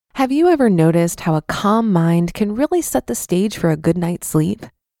Have you ever noticed how a calm mind can really set the stage for a good night's sleep?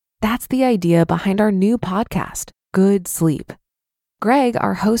 That's the idea behind our new podcast, Good Sleep. Greg,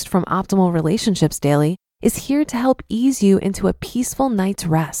 our host from Optimal Relationships Daily, is here to help ease you into a peaceful night's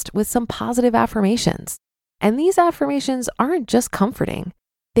rest with some positive affirmations. And these affirmations aren't just comforting.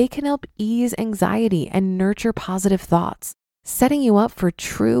 They can help ease anxiety and nurture positive thoughts, setting you up for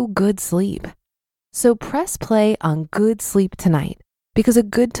true good sleep. So press play on Good Sleep tonight, because a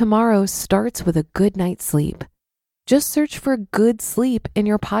good tomorrow starts with a good night's sleep. Just search for Good Sleep in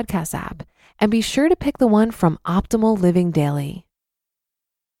your podcast app and be sure to pick the one from Optimal Living Daily.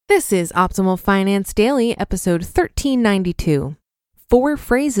 This is Optimal Finance Daily, episode 1392. 4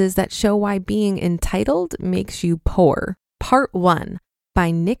 phrases that show why being entitled makes you poor. Part 1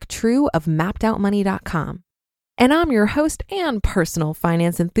 by Nick True of MappedOutMoney.com. And I'm your host and personal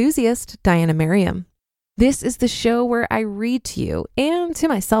finance enthusiast, Diana Merriam. This is the show where I read to you, and to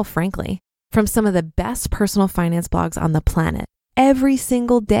myself, frankly, from some of the best personal finance blogs on the planet every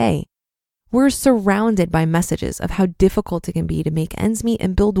single day. We're surrounded by messages of how difficult it can be to make ends meet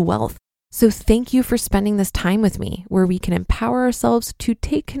and build wealth. So thank you for spending this time with me, where we can empower ourselves to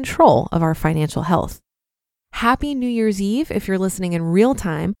take control of our financial health. Happy New Year's Eve if you're listening in real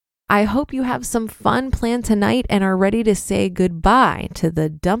time. I hope you have some fun planned tonight and are ready to say goodbye to the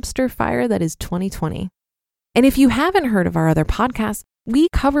dumpster fire that is 2020. And if you haven't heard of our other podcasts, we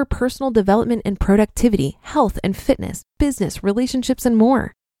cover personal development and productivity, health and fitness, business, relationships, and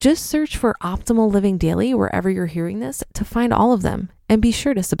more. Just search for Optimal Living Daily wherever you're hearing this to find all of them, and be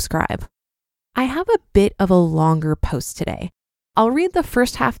sure to subscribe. I have a bit of a longer post today. I'll read the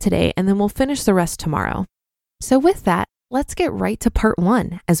first half today and then we'll finish the rest tomorrow. So with that, let's get right to part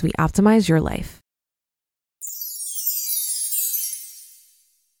 1 as we optimize your life.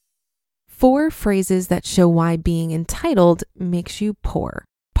 4 phrases that show why being entitled makes you poor.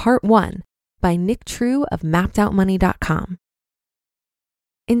 Part 1 by Nick True of MappedOutMoney.com.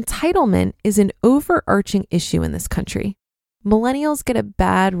 Entitlement is an overarching issue in this country. Millennials get a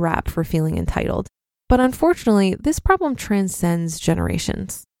bad rap for feeling entitled, but unfortunately, this problem transcends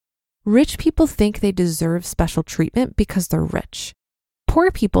generations. Rich people think they deserve special treatment because they're rich.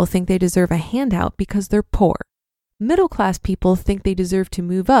 Poor people think they deserve a handout because they're poor. Middle-class people think they deserve to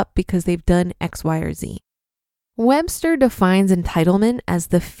move up because they've done X, Y, or Z. Webster defines entitlement as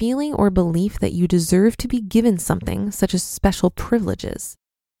the feeling or belief that you deserve to be given something, such as special privileges.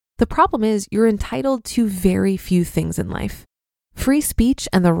 The problem is you're entitled to very few things in life. Free speech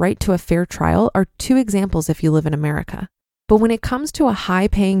and the right to a fair trial are 2 examples if you live in America. But when it comes to a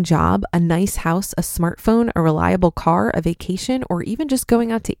high-paying job, a nice house, a smartphone, a reliable car, a vacation, or even just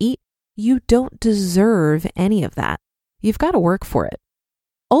going out to eat, you don't deserve any of that. You've got to work for it.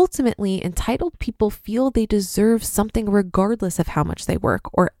 Ultimately, entitled people feel they deserve something regardless of how much they work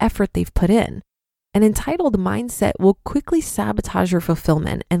or effort they've put in. An entitled mindset will quickly sabotage your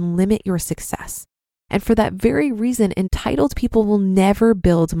fulfillment and limit your success. And for that very reason, entitled people will never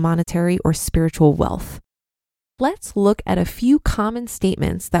build monetary or spiritual wealth. Let's look at a few common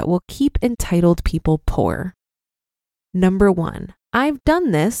statements that will keep entitled people poor. Number 1. I've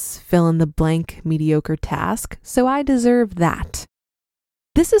done this, fill in the blank mediocre task, so I deserve that.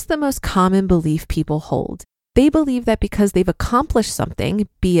 This is the most common belief people hold. They believe that because they've accomplished something,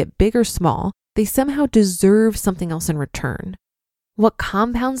 be it big or small, they somehow deserve something else in return. What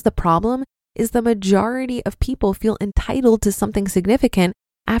compounds the problem is the majority of people feel entitled to something significant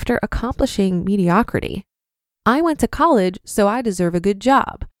after accomplishing mediocrity. I went to college, so I deserve a good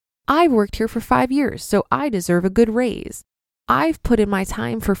job. I've worked here for 5 years, so I deserve a good raise. I've put in my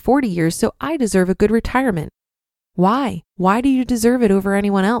time for 40 years, so I deserve a good retirement. Why? Why do you deserve it over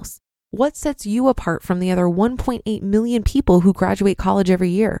anyone else? What sets you apart from the other 1.8 million people who graduate college every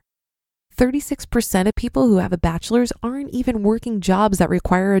year? 36% of people who have a bachelor's aren't even working jobs that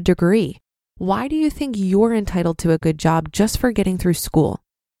require a degree. Why do you think you're entitled to a good job just for getting through school?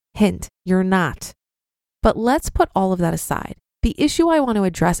 Hint, you're not. But let's put all of that aside. The issue I want to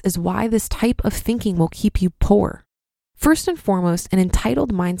address is why this type of thinking will keep you poor. First and foremost, an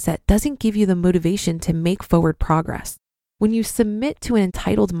entitled mindset doesn't give you the motivation to make forward progress. When you submit to an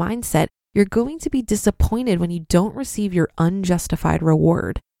entitled mindset, you're going to be disappointed when you don't receive your unjustified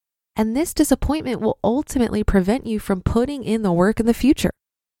reward. And this disappointment will ultimately prevent you from putting in the work in the future.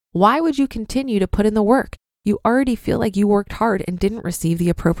 Why would you continue to put in the work? You already feel like you worked hard and didn't receive the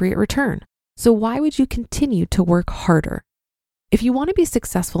appropriate return. So why would you continue to work harder? If you want to be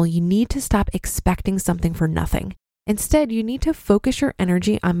successful, you need to stop expecting something for nothing. Instead, you need to focus your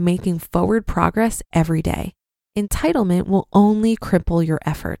energy on making forward progress every day. Entitlement will only cripple your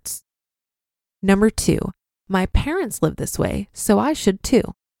efforts. Number 2, my parents live this way, so I should too.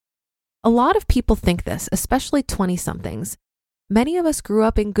 A lot of people think this, especially 20-somethings. Many of us grew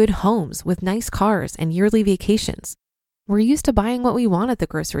up in good homes with nice cars and yearly vacations. We're used to buying what we want at the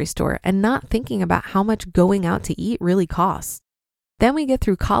grocery store and not thinking about how much going out to eat really costs. Then we get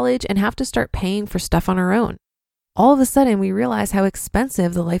through college and have to start paying for stuff on our own. All of a sudden, we realize how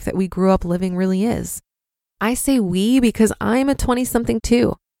expensive the life that we grew up living really is. I say we because I'm a 20-something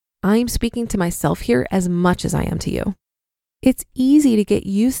too. I'm speaking to myself here as much as I am to you. It's easy to get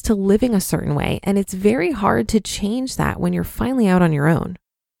used to living a certain way, and it's very hard to change that when you're finally out on your own.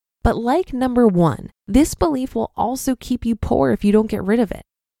 But like number one, this belief will also keep you poor if you don't get rid of it.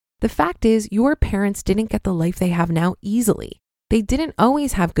 The fact is, your parents didn't get the life they have now easily. They didn't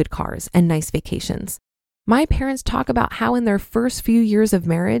always have good cars and nice vacations. My parents talk about how in their first few years of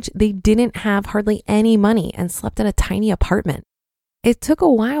marriage, they didn't have hardly any money and slept in a tiny apartment. It took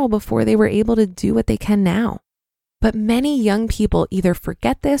a while before they were able to do what they can now. But many young people either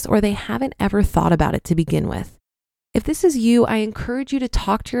forget this or they haven't ever thought about it to begin with. If this is you, I encourage you to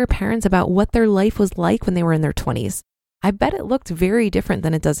talk to your parents about what their life was like when they were in their 20s. I bet it looked very different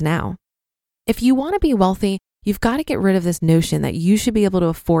than it does now. If you want to be wealthy, you've got to get rid of this notion that you should be able to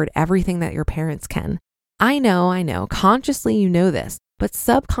afford everything that your parents can. I know, consciously you know this, but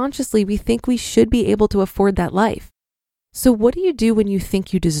subconsciously we think we should be able to afford that life. So what do you do when you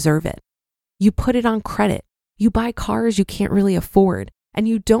think you deserve it? You put it on credit. You buy cars you can't really afford, and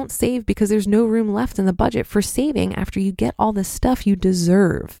you don't save because there's no room left in the budget for saving after you get all the stuff you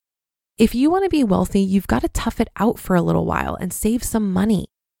deserve. If you want to be wealthy, you've got to tough it out for a little while and save some money.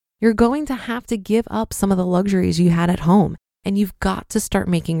 You're going to have to give up some of the luxuries you had at home, and you've got to start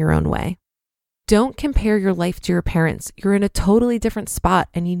making your own way. Don't compare your life to your parents. You're in a totally different spot,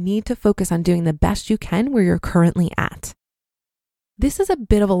 and you need to focus on doing the best you can where you're currently at. This is a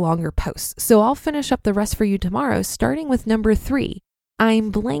bit of a longer post, so I'll finish up the rest for you tomorrow, starting with number 3.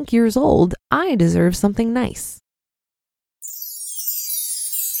 I'm blank years old. I deserve something nice.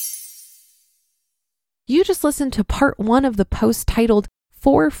 You just listened to part 1 of the post titled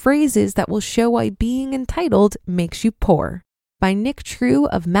 4 Phrases That Will Show Why Being Entitled Makes You Poor by Nick True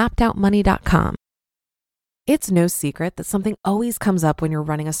of MappedOutMoney.com. It's no secret that something always comes up when you're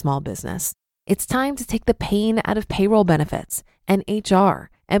running a small business. It's time to take the pain out of payroll benefits and HR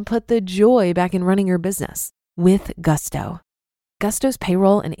and put the joy back in running your business with Gusto. Gusto's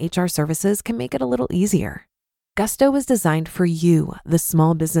payroll and HR services can make it a little easier. Gusto was designed for you, the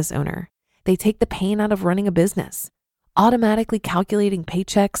small business owner. They take the pain out of running a business, automatically calculating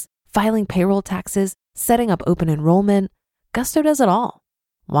paychecks, filing payroll taxes, setting up open enrollment. Gusto does it all.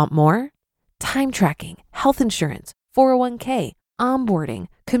 Want more? Time tracking, health insurance, 401k, onboarding,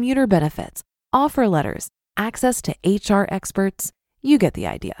 commuter benefits, offer letters, access to HR experts. You get the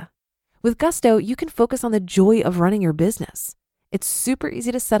idea. With Gusto, you can focus on the joy of running your business. It's super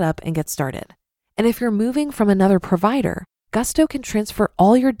easy to set up and get started. And if you're moving from another provider, Gusto can transfer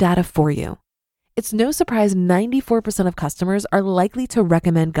all your data for you. It's no surprise 94% of customers are likely to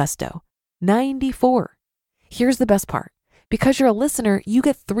recommend Gusto. 94. Here's the best part. Because you're a listener, you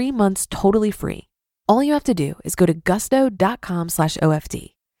get 3 months totally free. All you have to do is go to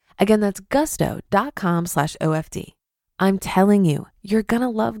gusto.com/OFD. Again, that's gusto.com/OFD. I'm telling you, you're gonna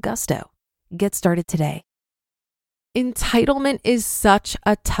love Gusto. Get started today. Entitlement is such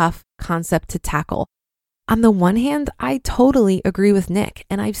a tough concept to tackle. On the one hand, I totally agree with Nick,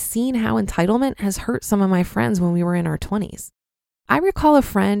 and I've seen how entitlement has hurt some of my friends when we were in our 20s. I recall a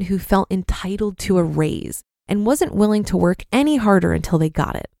friend who felt entitled to a raise and wasn't willing to work any harder until they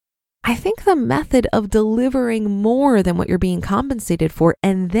got it. I think the method of delivering more than what you're being compensated for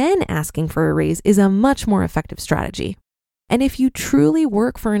and then asking for a raise is a much more effective strategy. And if you truly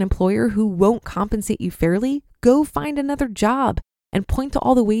work for an employer who won't compensate you fairly, go find another job and point to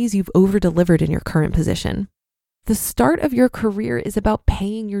all the ways you've over-delivered in your current position. The start of your career is about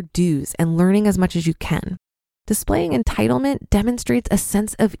paying your dues and learning as much as you can. Displaying entitlement demonstrates a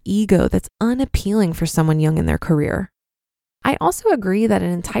sense of ego that's unappealing for someone young in their career. I also agree that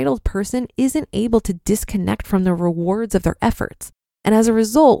an entitled person isn't able to disconnect from the rewards of their efforts, and as a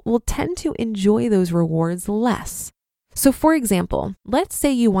result, will tend to enjoy those rewards less. So for example, let's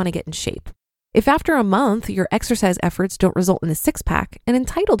say you want to get in shape. If after a month your exercise efforts don't result in a six-pack, an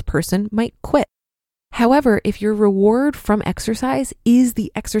entitled person might quit. However, if your reward from exercise is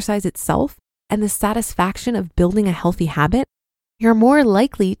the exercise itself and the satisfaction of building a healthy habit, you're more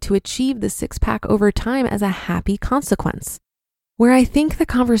likely to achieve the six-pack over time as a happy consequence. Where I think the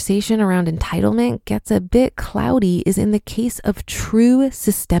conversation around entitlement gets a bit cloudy is in the case of true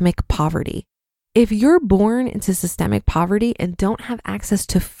systemic poverty. If you're born into systemic poverty and don't have access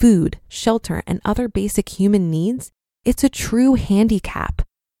to food, shelter, and other basic human needs, it's a true handicap.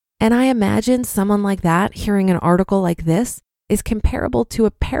 And I imagine someone like that hearing an article like this is comparable to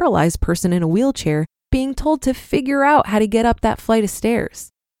a paralyzed person in a wheelchair being told to figure out how to get up that flight of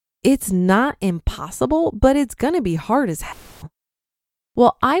stairs. It's not impossible, but it's going to be hard as hell.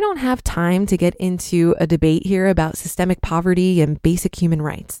 Well, I don't have time to get into a debate here about systemic poverty and basic human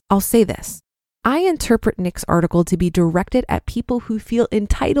rights. I'll say this. I interpret Nick's article to be directed at people who feel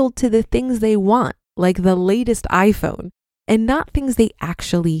entitled to the things they want, like the latest iPhone, and not things they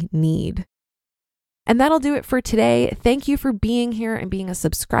actually need. And that'll do it for today. Thank you for being here and being a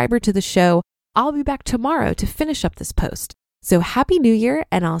subscriber to the show. I'll be back tomorrow to finish up this post. So happy New Year,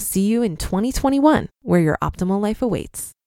 and I'll see you in 2021, where your optimal life awaits.